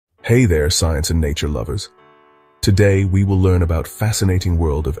Hey there, science and nature lovers. Today we will learn about fascinating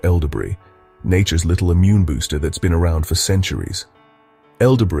world of elderberry, nature's little immune booster that's been around for centuries.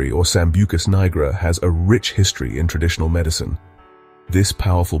 Elderberry, or Sambucus nigra, has a rich history in traditional medicine. This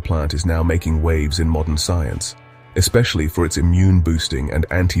powerful plant is now making waves in modern science, especially for its immune-boosting and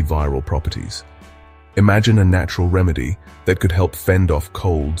antiviral properties. Imagine a natural remedy that could help fend off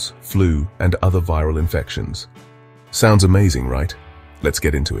colds, flu, and other viral infections. Sounds amazing, right? Let's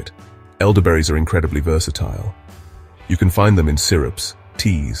get into it. Elderberries are incredibly versatile. You can find them in syrups,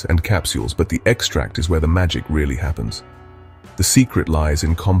 teas, and capsules, but the extract is where the magic really happens. The secret lies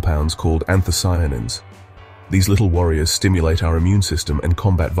in compounds called anthocyanins. These little warriors stimulate our immune system and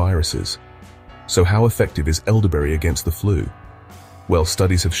combat viruses. So how effective is elderberry against the flu? Well,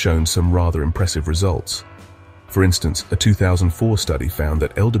 studies have shown some rather impressive results. For instance, a 2004 study found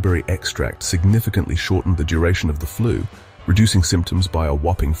that elderberry extract significantly shortened the duration of the flu, reducing symptoms by a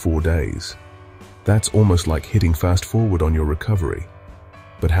whopping 4 days. That's almost like hitting fast forward on your recovery.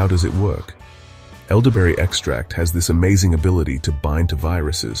 But how does it work? Elderberry extract has this amazing ability to bind to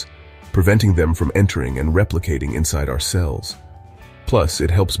viruses, preventing them from entering and replicating inside our cells. Plus,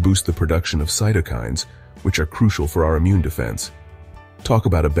 it helps boost the production of cytokines, which are crucial for our immune defense. Talk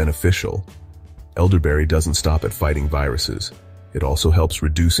about a beneficial. Elderberry doesn't stop at fighting viruses. It also helps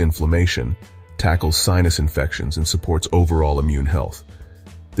reduce inflammation, tackles sinus infections, and supports overall immune health.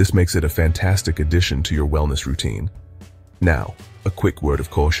 This makes it a fantastic addition to your wellness routine. Now, a quick word of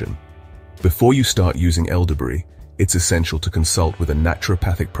caution. Before you start using elderberry, it's essential to consult with a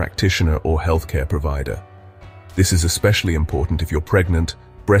naturopathic practitioner or healthcare provider. This is especially important if you're pregnant,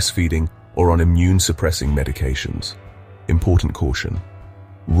 breastfeeding, or on immune-suppressing medications. Important caution.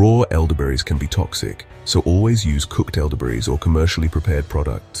 Raw elderberries can be toxic, so always use cooked elderberries or commercially prepared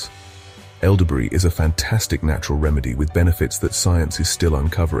products. Elderberry is a fantastic natural remedy with benefits that science is still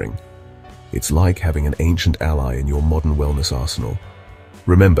uncovering. It's like having an ancient ally in your modern wellness arsenal.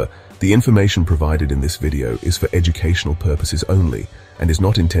 Remember, the information provided in this video is for educational purposes only and is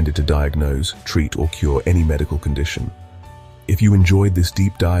not intended to diagnose, treat, or cure any medical condition. If you enjoyed this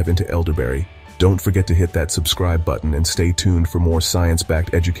deep dive into elderberry, don't forget to hit that subscribe button and stay tuned for more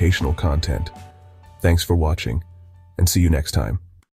science-backed educational content. Thanks for watching, and see you next time.